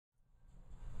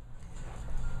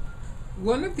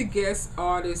One of the guest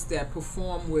artists that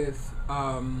performed with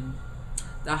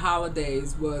the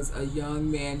Hollidays was a young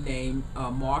man named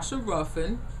Marshal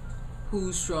Ruffin,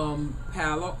 who's from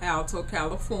Palo Alto,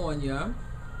 California,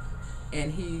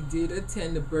 and he did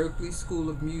attend the Berklee School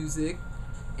of Music,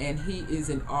 and he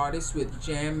is an artist with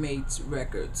Jam Mates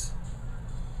Records.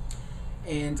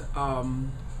 And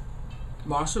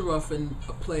Marshal Ruffin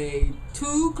played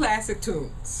two classic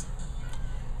tunes.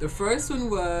 The first one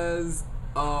was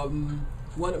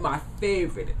one of my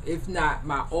favorite, if not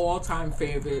my all-time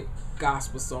favorite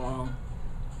gospel song,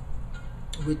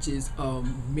 which is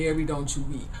Mary Don't You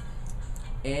Weep.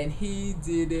 And he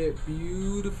did it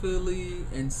beautifully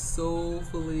and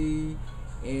soulfully,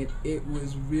 and it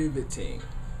was riveting.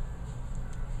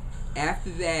 After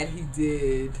that, he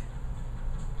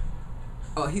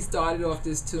started off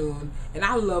this tune, and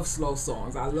I love slow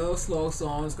songs. I love slow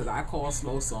songs because I call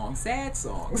slow songs sad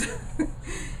songs.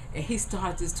 And he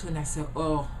started this tune, and I said,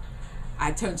 oh.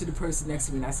 I turned to the person next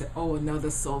to me and I said, oh, another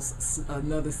sad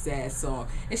song.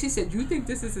 And she said, you think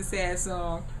this is a sad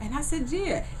song? And I said,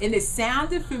 yeah. And it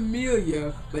sounded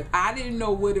familiar, but I didn't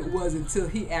know what it was until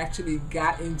he actually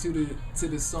got into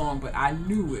the song, but I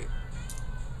knew it.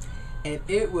 And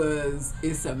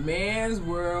It's a Man's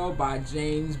World by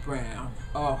James Brown.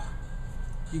 Oh,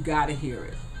 you gotta hear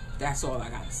it. That's all I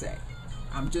gotta say.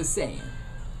 I'm just saying.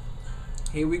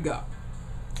 Here we go.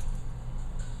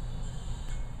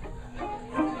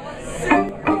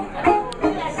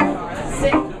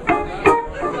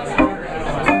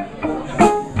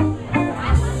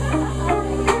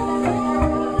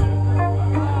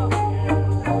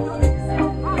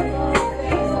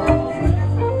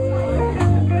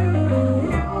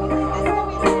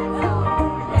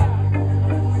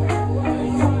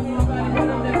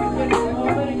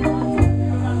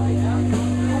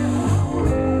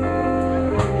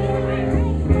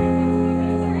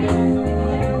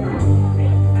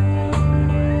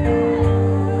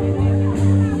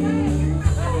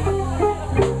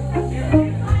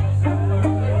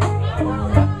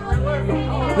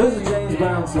 This is a James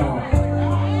Brown song.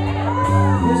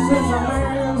 This is a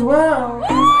man's world.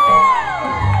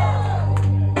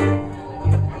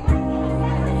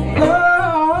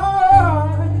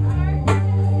 Lord,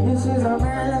 this is a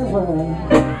man's world.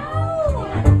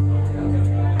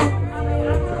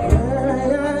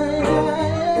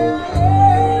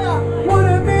 Would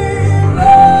it be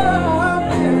love?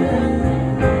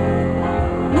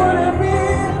 Would it be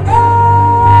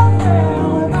love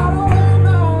without a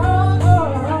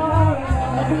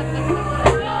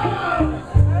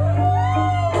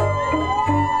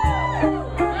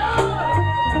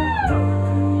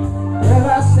well,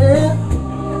 I said,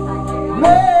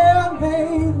 man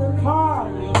made the car,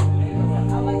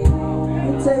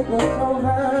 you take the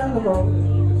over the road.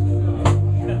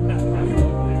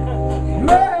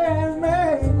 Man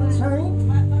made the train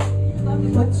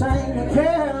that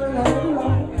carry the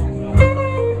load.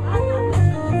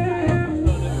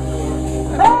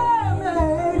 Man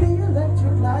made the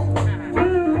electric light,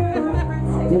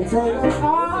 you take the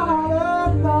all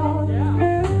of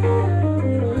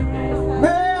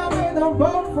the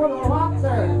boat full of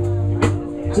water,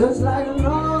 just like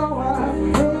Noah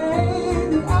made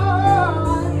the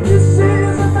ark. This is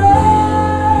a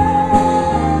man's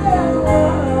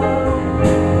world.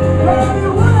 Baby,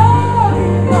 what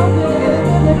you wanted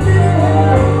in the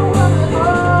deal was a woman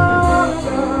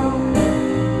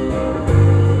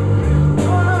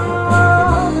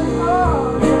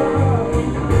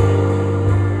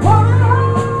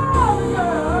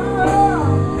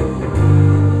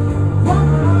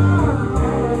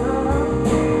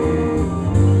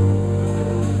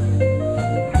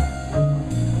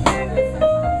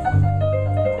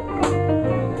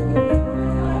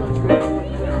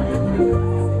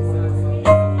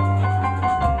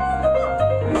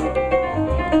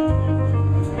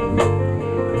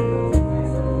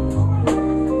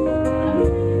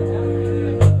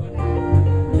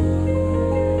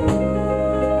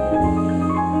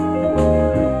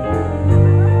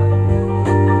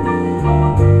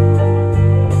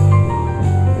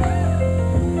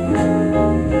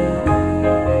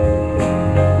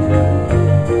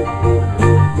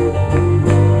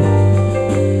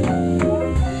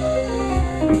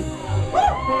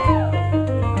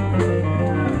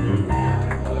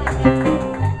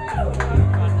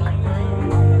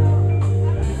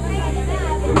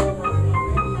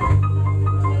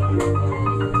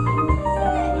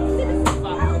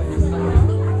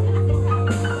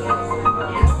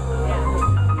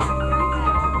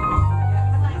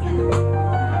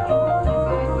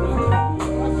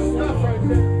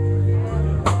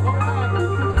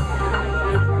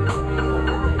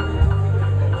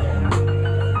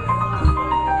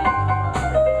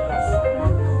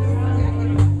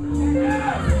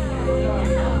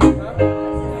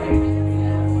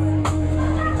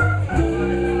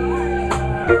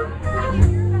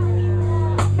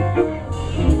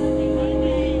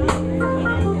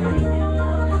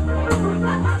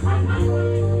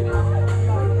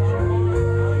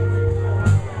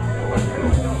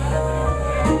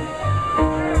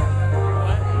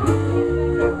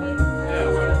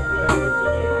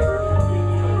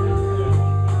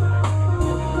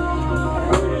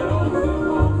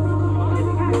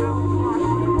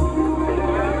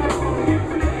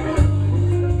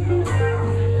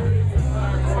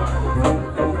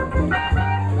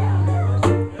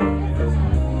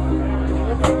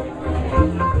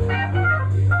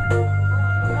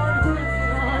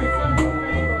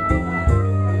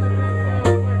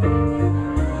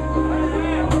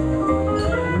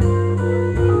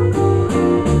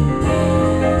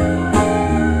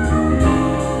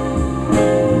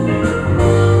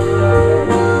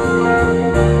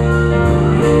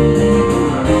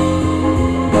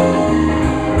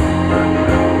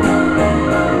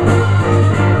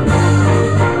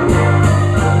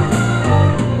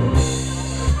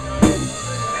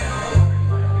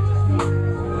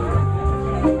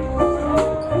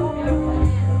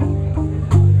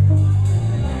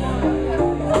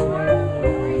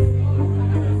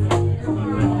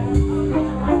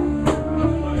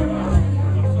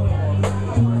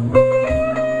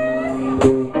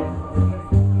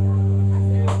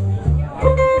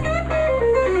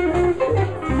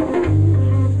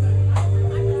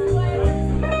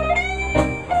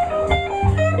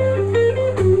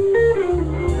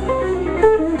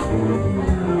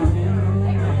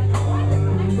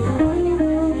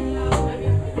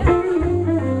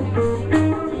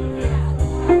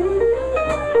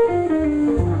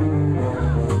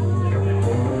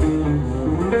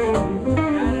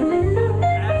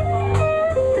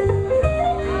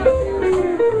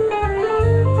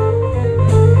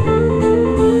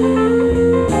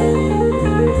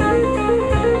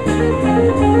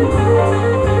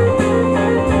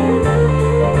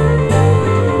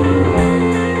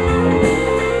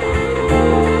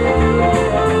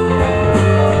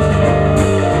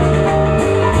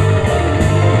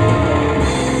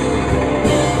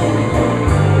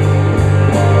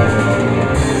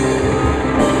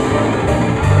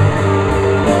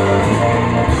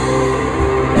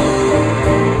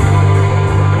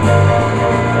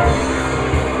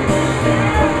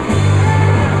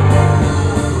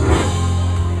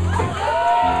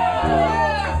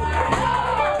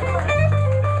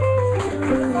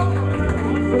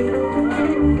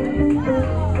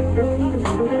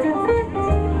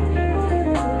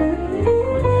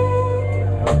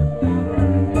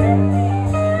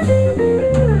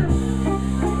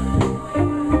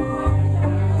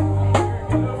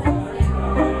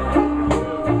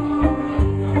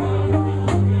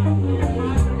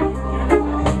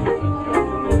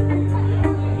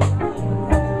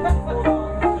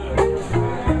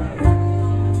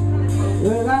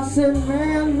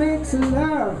makes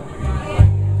love,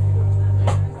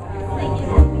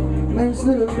 makes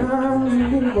little girls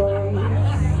and little boys.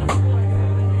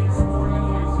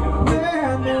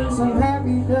 Man, there's some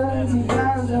happy days, he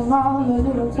buys them all the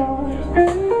little toys.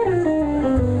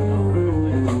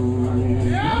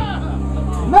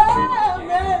 Man,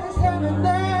 there's heaven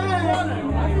there,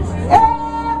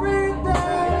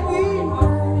 everything he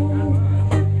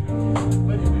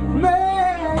made.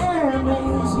 Man,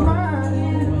 there's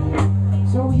money,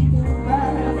 so he can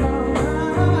buy from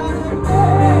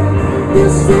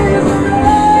this is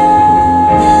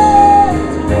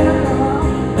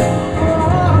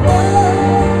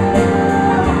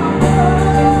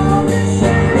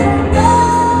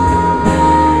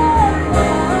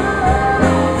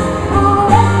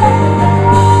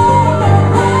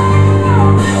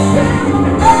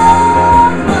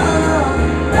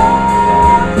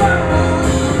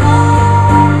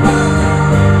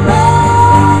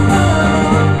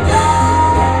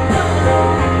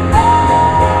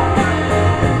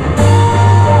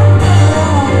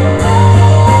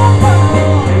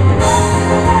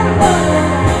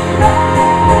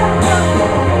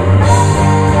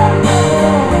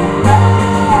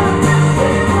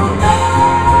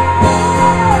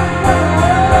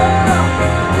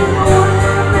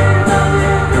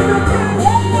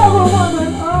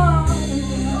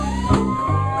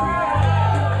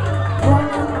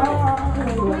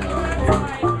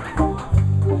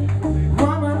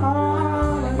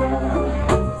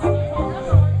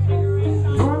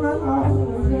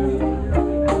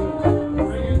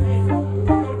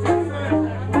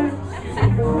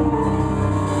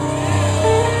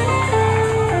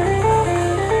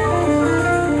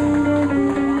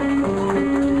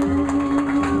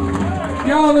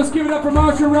Y'all, let's give it up for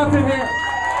Marshal Ruffin here.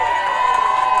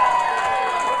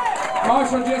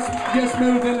 Marshall just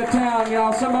moved into town,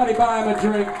 y'all. Somebody buy him a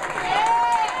drink.